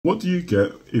What do you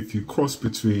get if you cross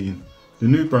between the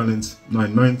New Balance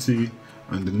 990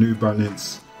 and the New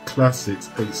Balance Classics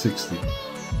 860?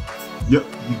 Yep,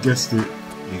 you guessed it,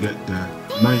 you get the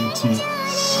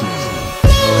 9060.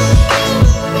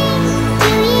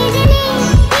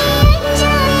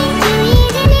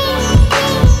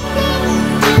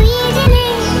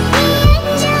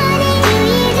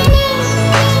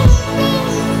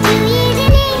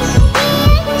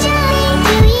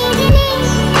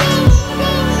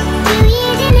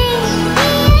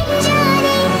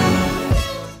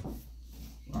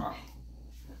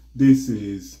 This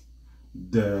is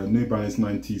the New Balance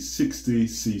 9060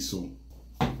 Cecil.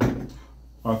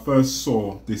 I first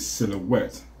saw this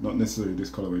silhouette, not necessarily this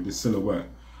colorway, this silhouette,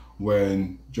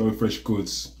 when Joe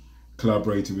Freshgoods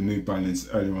collaborated with New Balance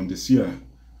earlier on this year.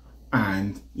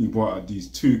 And he brought out these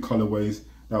two colorways.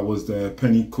 That was the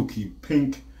Penny Cookie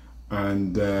Pink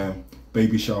and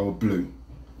Baby Shower Blue.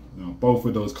 Now, both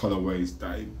of those colorways,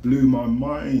 they blew my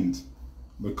mind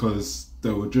because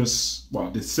they were just, well,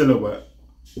 the silhouette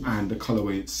and the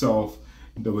colorway itself,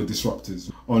 they were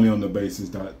disruptors, only on the basis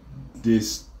that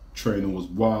this trainer was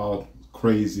wild,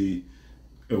 crazy.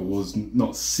 It was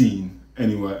not seen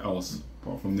anywhere else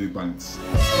apart from New Balance.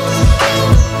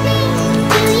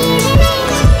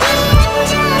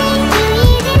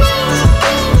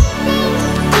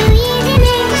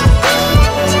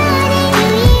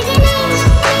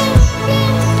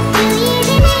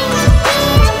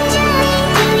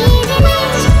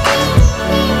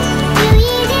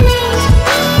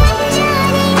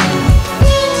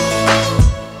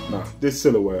 This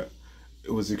silhouette, it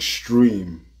was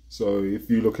extreme. So if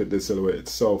you look at the silhouette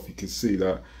itself, you can see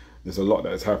that there's a lot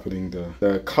that is happening there.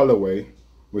 The colorway,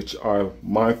 which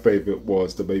my favorite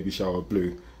was the Baby Shower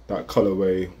Blue. That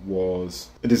colorway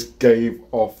it just gave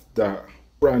off that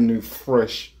brand new,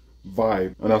 fresh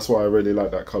vibe, and that's why I really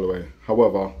like that colorway.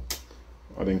 However,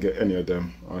 I didn't get any of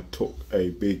them. I took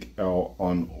a big L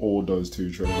on all those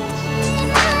two trainers.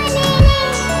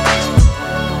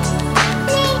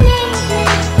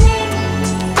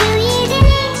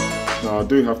 I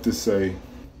do have to say,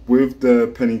 with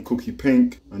the Penny Cookie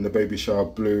Pink and the Baby Shower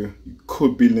Blue, you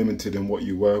could be limited in what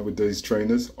you wear with these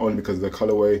trainers, only because of the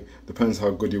colorway. Depends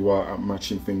how good you are at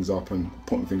matching things up and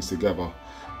putting things together.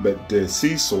 But the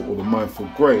Cecil or the Mindful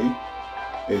Grey,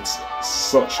 it's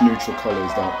such neutral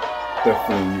colors that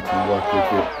definitely you can work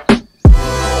with it.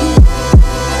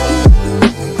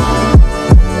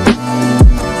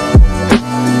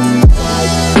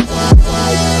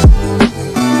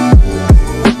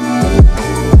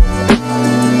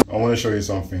 I want to show you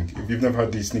something. If you've never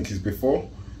had these sneakers before,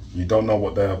 you don't know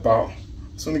what they're about, I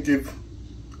just want to give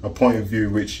a point of view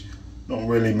which not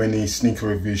really many sneaker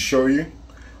reviews show you.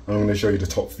 I'm going to show you the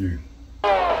top view.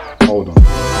 Hold on.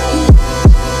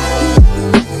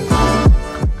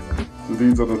 So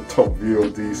these are the top view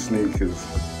of these sneakers.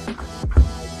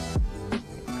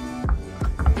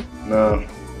 Now,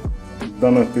 I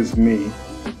don't know if it's me,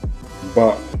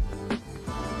 but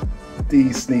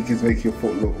these sneakers make your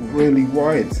foot look really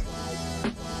wide.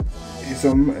 It's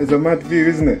a mad view,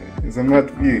 isn't it? It's a mad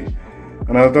view.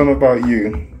 And I don't know about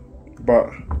you,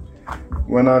 but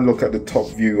when I look at the top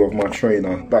view of my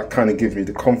trainer, that kind of gives me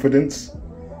the confidence,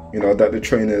 you know, that the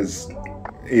trainer is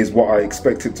what I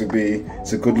expect it to be.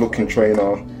 It's a good looking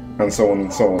trainer, and so on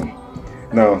and so on.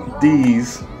 Now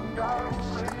these,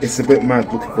 it's a bit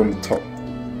mad looking from the top.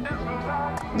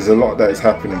 There's a lot that is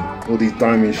happening. All these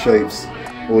diamond shapes,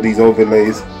 all these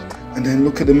overlays, and then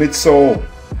look at the midsole.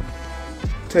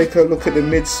 Take a look at the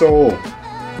midsole.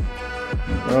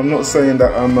 I'm not saying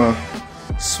that I'm a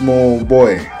small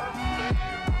boy,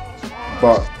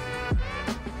 but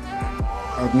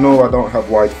I know I don't have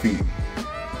wide feet,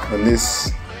 and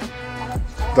this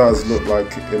does look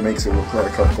like, it makes it look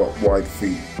like I've got wide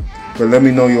feet. But let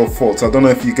me know your thoughts. I don't know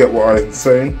if you get what I'm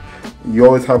saying. You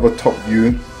always have a top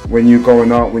view when you're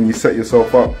going out, when you set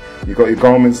yourself up. You got your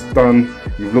garments done,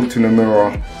 you've looked in the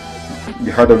mirror,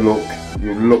 you had a look,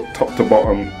 you looked top to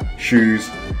bottom, shoes,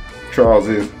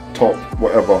 trousers, top,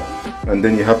 whatever, and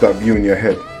then you have that view in your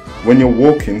head. When you're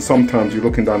walking, sometimes you're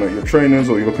looking down at your trainers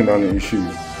or you're looking down at your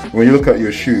shoes. When you look at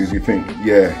your shoes, you think,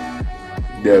 yeah,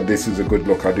 this is a good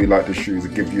look, I do like the shoes,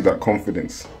 it gives you that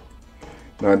confidence.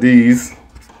 Now these,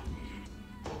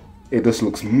 it just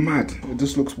looks mad, it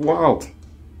just looks wild.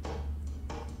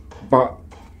 But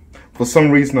for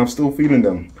some reason, I'm still feeling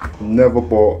them. Never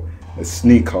bought a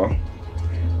sneaker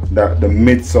that the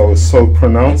midsole is so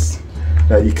pronounced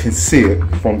that you can see it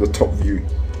from the top view.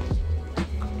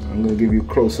 I'm going to give you a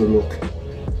closer look.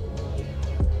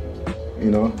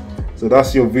 You know, so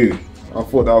that's your view. I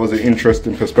thought that was an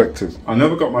interesting perspective. I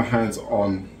never got my hands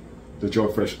on the Joe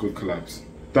Freshgoods collabs.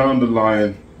 down the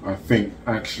line, I think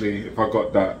actually if I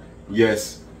got that,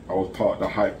 yes, I was part of the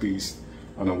hype beast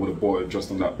and I would have bought it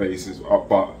just on that basis.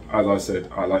 But as I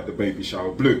said, I like the baby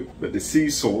shower blue. But the sea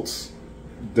salts,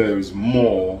 there is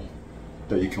more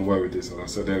that you can wear with this, as I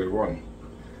said earlier on.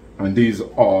 And these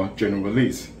are general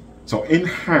release. So in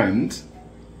hand,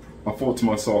 I thought to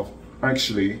myself,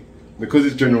 actually, because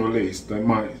it's general release, they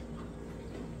might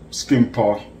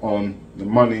skimper on the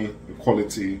money, the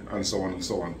quality, and so on and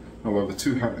so on. However,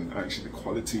 two hand, actually the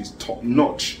quality is top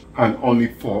notch, and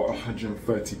only for £130.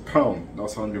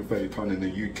 That's £130 in the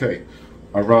UK,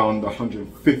 around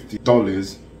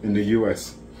 $150 in the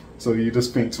US. So you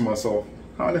just think to myself,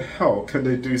 how the hell can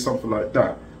they do something like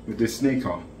that with this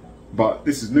sneaker? But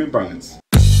this is New Balance.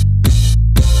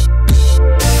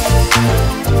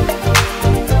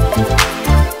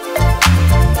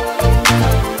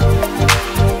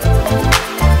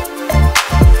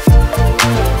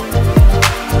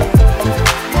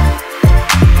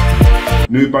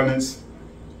 New Balance,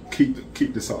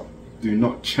 keep this up. Do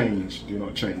not change,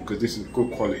 because this is good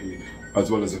quality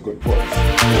as well as a good price.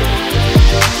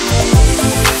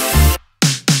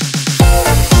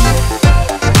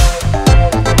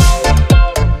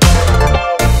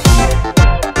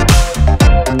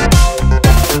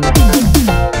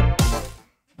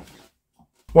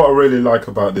 What I really like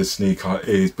about this sneaker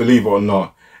is, believe it or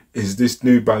not, is this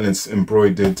New Balance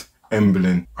embroidered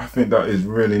emblem. I think that is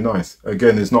really nice.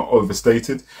 Again, it's not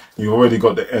overstated. You already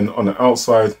got the N on the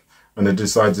outside, and they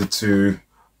decided to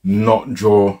not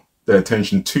draw their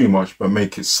attention too much, but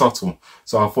make it subtle.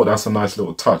 So I thought that's a nice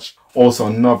little touch. Also,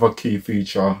 another key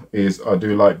feature is I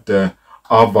do like the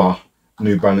other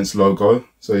New Balance logo.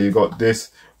 So you got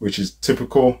this, which is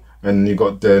typical, and you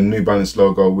got the New Balance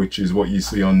logo, which is what you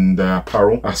see on the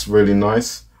apparel. That's really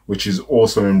nice, which is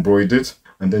also embroidered.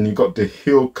 And then you got the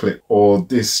heel clip, or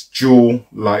this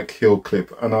jewel-like heel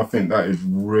clip, and I think that is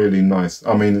really nice.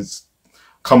 I mean, it's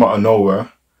come out of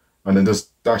nowhere, and then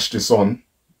just dash this on,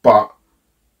 but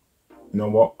you know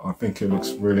what? I think it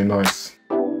looks really nice.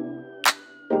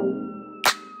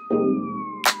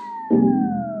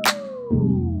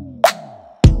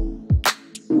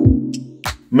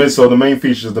 Midsole, the main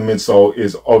features of the midsole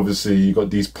is obviously you got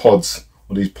these pods,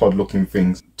 or these pod-looking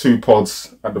things. Two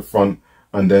pods at the front,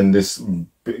 and then this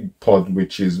big pod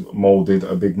which is molded,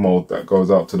 a big mold that goes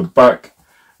out to the back,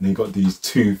 and you got these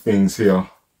two things here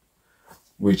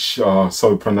which are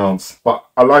so pronounced, but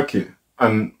I like it.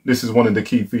 And this is one of the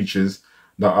key features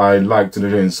that I like to the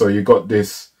jeans. So you got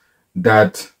this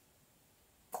dad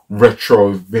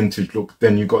retro vintage look,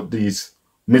 then you got these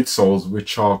midsoles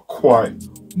which are quite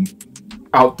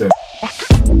out there.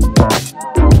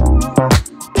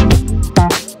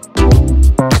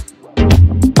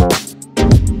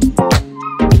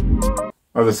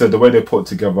 As I said, the way they put it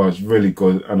together is really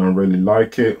good and I really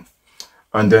like it.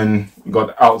 And then you got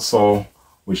the outsole,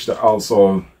 which the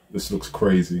outsole just looks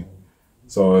crazy.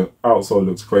 So outsole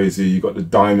looks crazy. You got the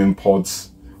diamond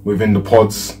pods within the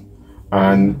pods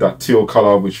and that teal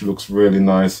color, which looks really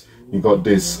nice. You got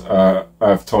this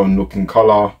earth tone looking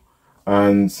color,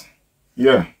 and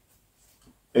yeah,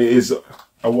 it is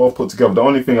a well put together. The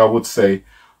only thing I would say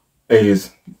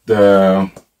is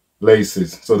the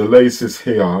laces. So the laces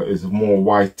here is more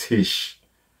whitish,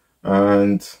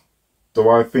 and do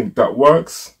I think that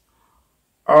works?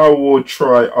 I will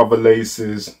try other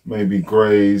laces, maybe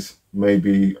greys,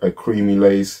 maybe a creamy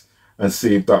lace, and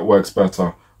see if that works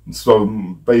better. So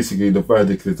basically the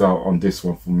verdict is out on this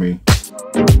one for me.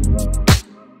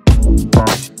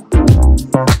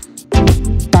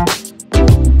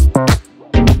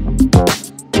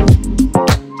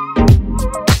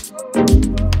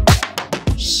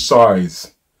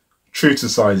 Size, true to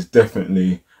size,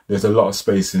 definitely. There's a lot of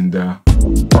space in there.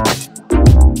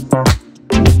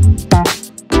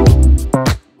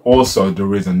 Also,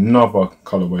 there is another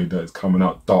colorway that is coming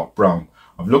out, dark brown.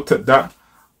 I've looked at that.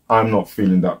 I'm not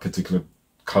feeling that particular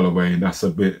colorway. That's a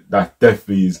bit, that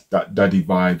definitely is that daddy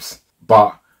vibes.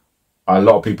 But a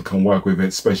lot of people can work with it,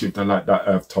 especially if they like that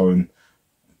earth tone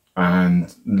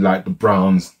and like the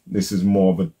browns. This is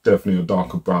more of a, definitely a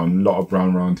darker brown. A lot of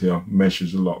brown around here. Mesh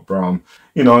is a lot of brown.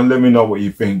 You know, let me know what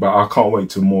you think. But I can't wait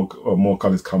till more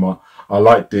colors come out. I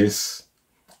like this.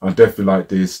 I definitely like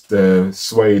this. The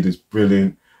suede is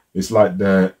brilliant. It's like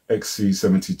the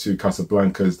XC72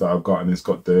 Casablancas that I've got, and it's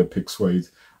got the pig suede.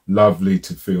 Lovely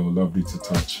to feel, lovely to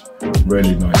touch.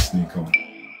 Really nice sneaker.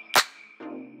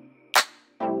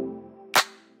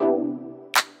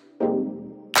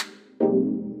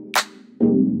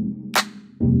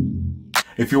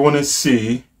 If you want to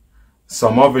see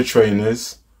some other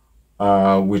trainers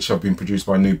which have been produced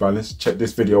by New Balance, check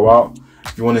this video out.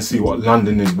 If you want to see what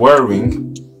London is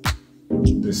wearing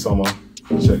this summer,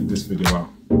 check this video out.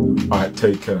 Alright,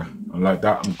 take care. And like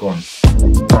that, I'm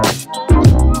gone.